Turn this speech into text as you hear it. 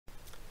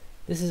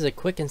This is a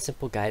quick and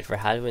simple guide for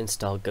how to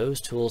install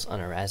Goestools on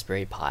a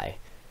Raspberry Pi.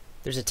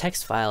 There's a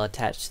text file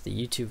attached to the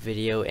YouTube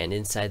video and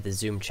inside the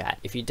Zoom chat.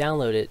 If you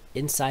download it,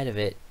 inside of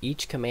it,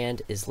 each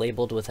command is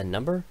labeled with a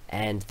number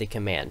and the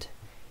command.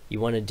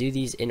 You want to do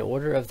these in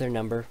order of their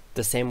number,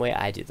 the same way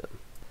I do them.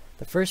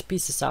 The first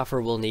piece of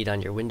software we'll need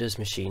on your Windows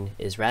machine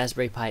is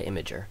Raspberry Pi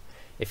Imager.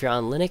 If you're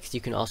on Linux,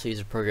 you can also use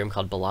a program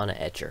called Balana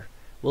Etcher.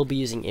 We'll be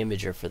using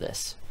Imager for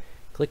this.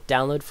 Click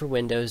Download for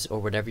Windows or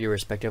whatever your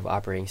respective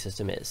operating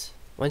system is.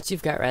 Once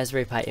you've got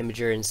Raspberry Pi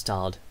Imager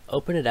installed,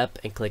 open it up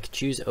and click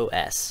Choose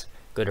OS.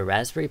 Go to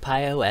Raspberry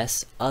Pi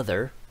OS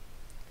Other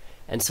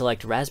and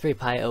select Raspberry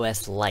Pi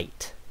OS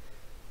Lite.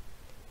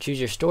 Choose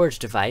your storage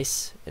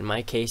device. In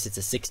my case, it's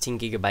a 16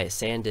 GB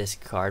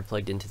SanDisk card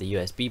plugged into the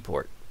USB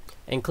port.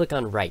 And click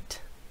on Write.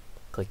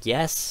 Click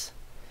Yes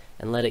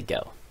and let it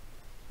go.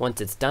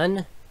 Once it's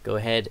done, go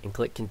ahead and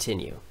click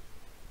Continue.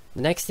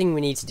 The next thing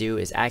we need to do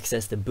is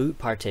access the boot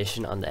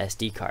partition on the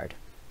SD card.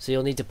 So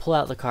you'll need to pull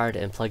out the card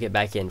and plug it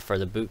back in for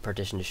the boot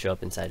partition to show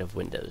up inside of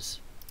Windows.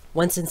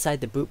 Once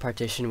inside the boot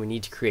partition, we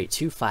need to create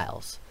two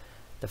files.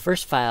 The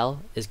first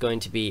file is going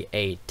to be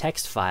a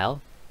text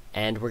file,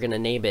 and we're going to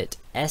name it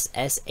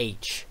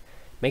SSH.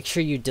 Make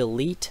sure you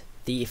delete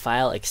the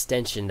file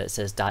extension that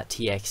says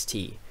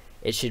 .txt.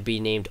 It should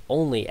be named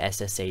only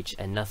SSH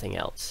and nothing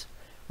else.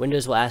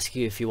 Windows will ask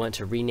you if you want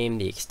to rename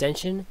the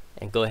extension,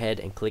 and go ahead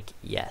and click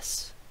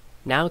Yes.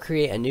 Now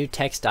create a new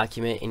text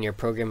document in your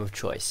program of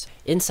choice.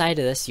 Inside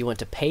of this, you want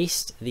to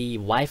paste the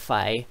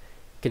Wi-Fi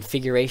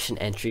configuration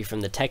entry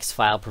from the text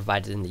file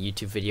provided in the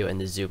YouTube video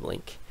and the Zoom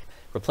link.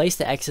 Replace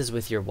the X's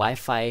with your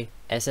Wi-Fi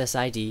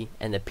SSID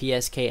and the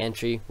PSK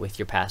entry with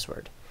your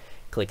password.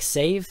 Click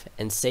Save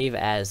and save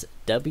as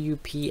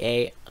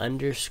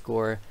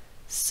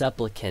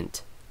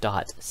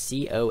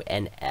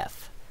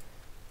WPA_supplicant.conf.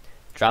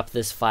 Drop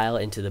this file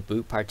into the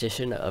boot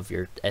partition of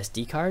your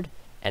SD card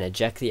and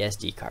eject the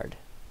SD card.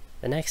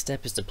 The next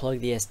step is to plug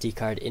the SD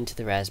card into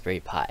the Raspberry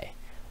Pi.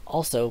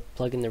 Also,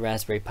 plug in the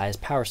Raspberry Pi's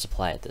power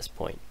supply at this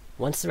point.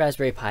 Once the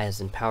Raspberry Pi has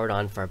been powered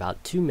on for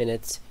about 2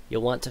 minutes,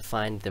 you'll want to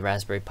find the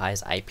Raspberry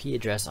Pi's IP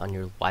address on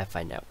your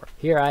Wi-Fi network.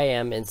 Here I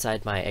am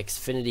inside my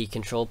Xfinity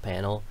control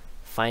panel,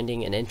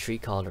 finding an entry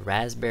called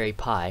Raspberry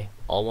Pi,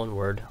 all one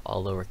word,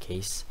 all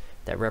lowercase,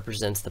 that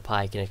represents the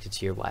Pi connected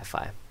to your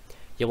Wi-Fi.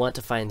 You'll want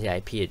to find the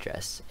IP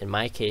address. In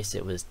my case,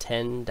 it was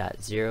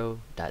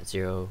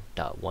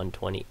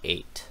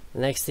 10.0.0.128. The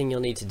next thing you'll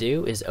need to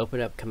do is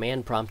open up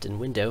Command Prompt in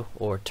Windows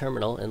or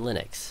Terminal in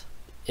Linux.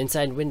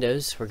 Inside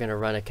Windows, we're going to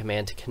run a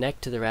command to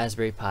connect to the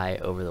Raspberry Pi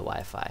over the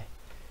Wi-Fi.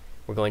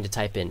 We're going to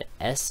type in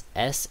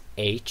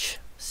SSH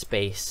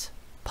space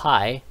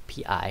pi,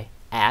 P-I,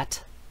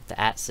 at, the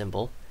at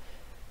symbol,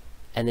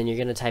 and then you're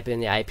going to type in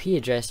the IP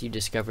address you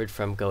discovered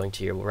from going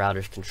to your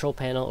router's control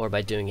panel or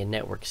by doing a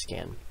network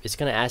scan. It's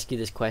going to ask you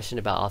this question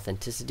about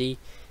authenticity.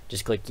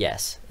 Just click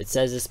Yes. It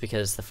says this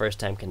because it's the first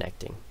time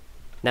connecting.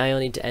 Now you'll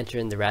need to enter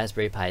in the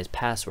Raspberry Pi's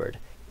password.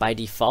 By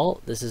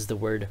default, this is the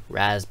word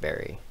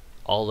raspberry,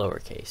 all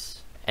lowercase.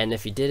 And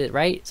if you did it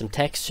right, some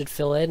text should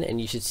fill in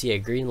and you should see a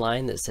green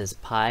line that says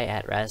Pi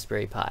at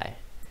Raspberry Pi.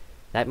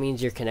 That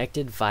means you're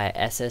connected via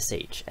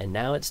SSH, and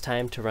now it's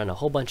time to run a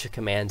whole bunch of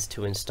commands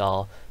to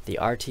install the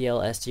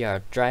RTL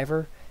SDR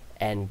driver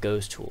and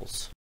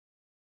Goestools.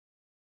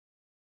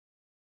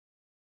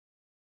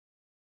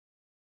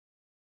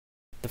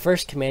 The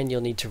first command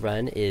you'll need to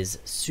run is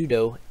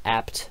sudo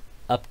apt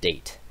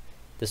update.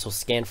 This will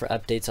scan for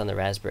updates on the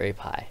Raspberry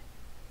Pi.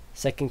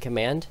 Second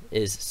command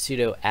is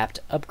sudo apt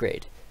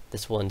upgrade.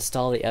 This will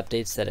install the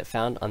updates that it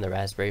found on the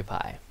Raspberry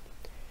Pi.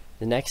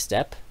 The next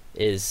step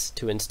is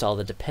to install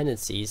the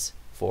dependencies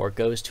for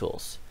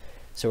Goestools.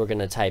 So we're going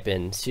to type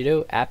in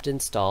sudo apt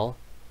install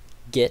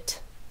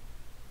git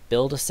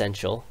build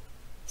essential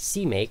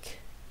cmake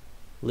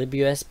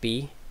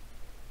libusb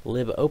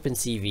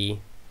libopencv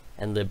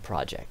and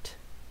libproject.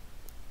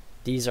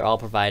 These are all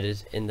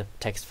provided in the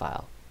text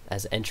file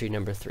as entry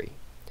number 3.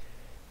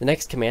 The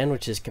next command,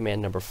 which is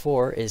command number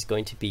 4, is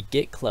going to be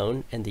git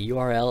clone and the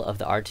URL of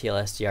the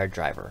RTL SDR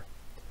driver.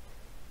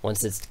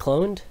 Once it's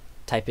cloned,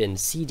 type in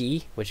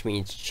cd, which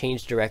means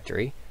change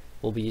directory.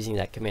 We'll be using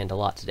that command a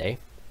lot today.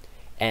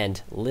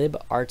 And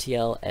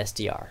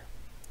librtlsdr.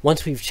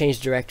 Once we've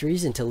changed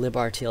directories into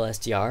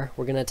librtlsdr,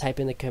 we're going to type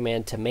in the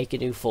command to make a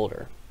new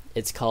folder.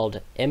 It's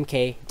called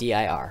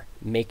mkdir,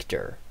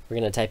 makedir. We're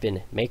going to type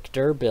in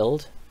makedir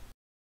build.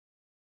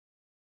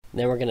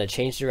 Then we're going to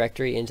change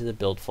directory into the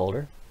build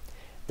folder.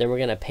 Then we're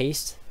going to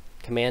paste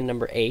command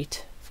number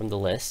 8 from the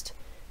list,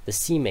 the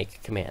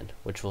cmake command,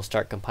 which will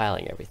start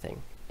compiling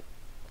everything.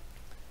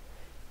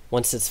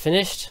 Once it's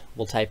finished,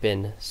 we'll type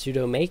in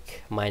sudo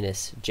make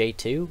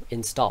 -j2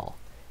 install,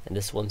 and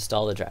this will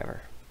install the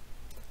driver.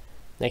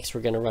 Next,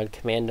 we're going to run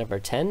command number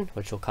 10,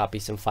 which will copy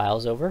some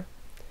files over.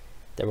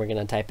 Then we're going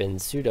to type in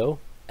sudo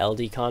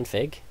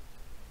ldconfig.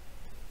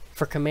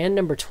 For command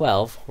number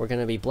 12, we're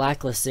going to be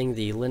blacklisting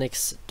the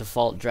Linux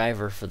default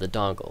driver for the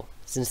dongle.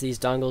 Since these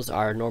dongles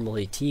are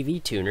normally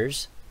TV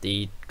tuners,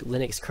 the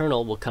Linux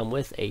kernel will come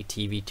with a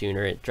TV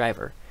tuner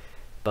driver.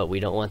 but we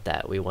don't want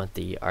that. We want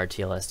the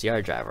RTL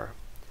SDR driver.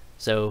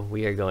 So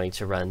we are going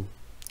to run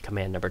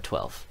command number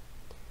 12.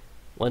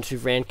 Once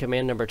we've ran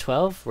command number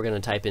 12, we're going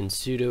to type in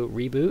sudo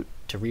reboot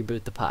to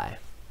reboot the Pi.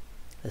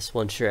 This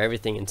will ensure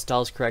everything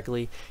installs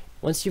correctly.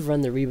 Once you've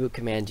run the reboot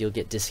command, you'll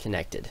get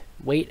disconnected.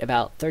 Wait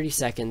about 30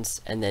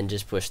 seconds and then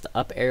just push the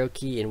up arrow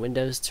key in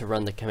Windows to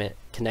run the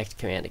connect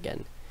command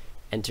again.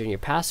 Enter in your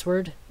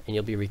password and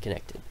you'll be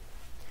reconnected.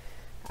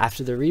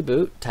 After the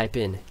reboot, type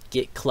in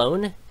git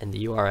clone and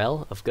the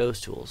URL of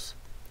Goestools.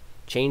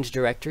 Change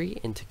directory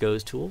into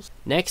Goestools.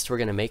 Next, we're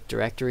going to make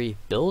directory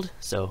build,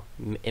 so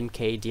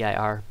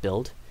mkdir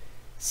build,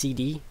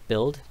 cd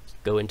build,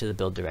 go into the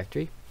build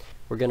directory.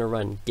 We're going to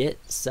run git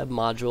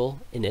submodule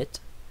init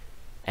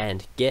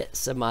and git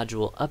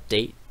submodule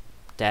update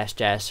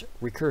 --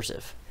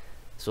 recursive.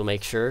 So we'll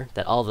make sure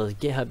that all the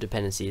GitHub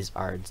dependencies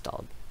are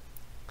installed.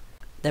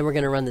 Then we're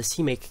going to run the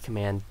cmake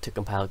command to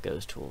compile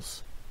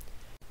Goestools.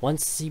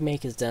 Once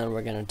cmake is done,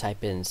 we're going to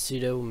type in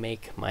sudo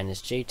make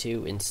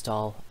 -j2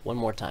 install one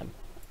more time.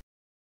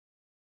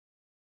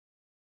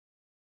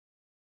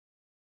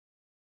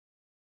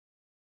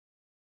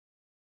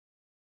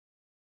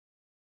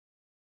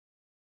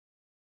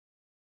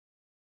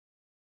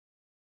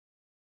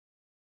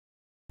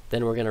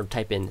 Then we're going to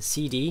type in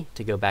cd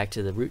to go back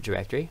to the root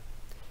directory,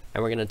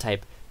 and we're going to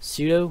type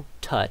sudo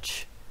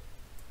touch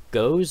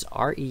goes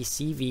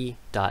recv.conf.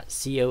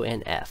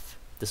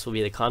 This will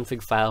be the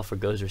config file for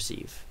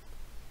goesrecv,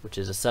 which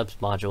is a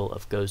submodule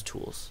of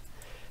Goestools.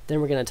 Then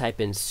we're going to type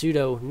in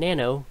sudo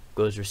nano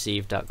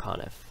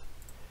goesrecv.conf.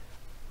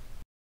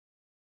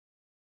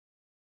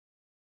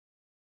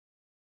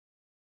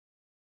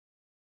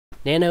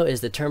 Nano is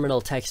the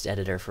terminal text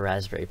editor for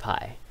Raspberry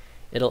Pi.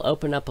 It'll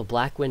open up a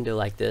black window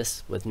like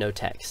this with no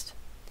text.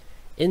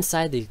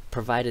 Inside the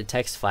provided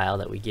text file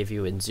that we give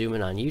you in Zoom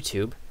and on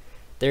YouTube,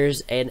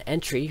 there's an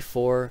entry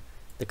for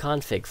the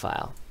config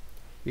file.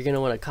 You're going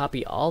to want to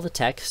copy all the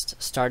text,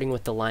 starting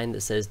with the line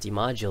that says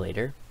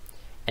demodulator,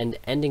 and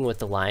ending with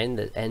the line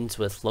that ends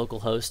with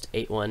localhost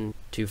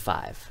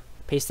 8125.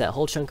 Paste that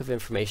whole chunk of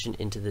information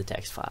into the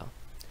text file.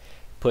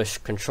 Push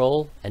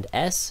Ctrl and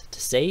S to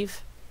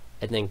save,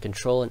 and then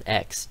Ctrl and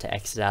X to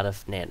exit out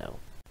of Nano.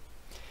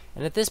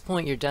 And at this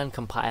point, you're done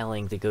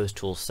compiling the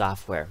Goestools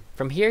software.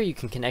 From here, you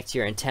can connect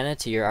your antenna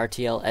to your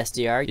RTL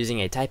SDR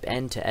using a Type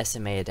N to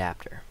SMA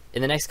adapter.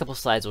 In the next couple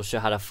slides, we'll show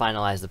how to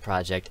finalize the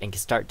project and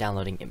start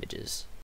downloading images.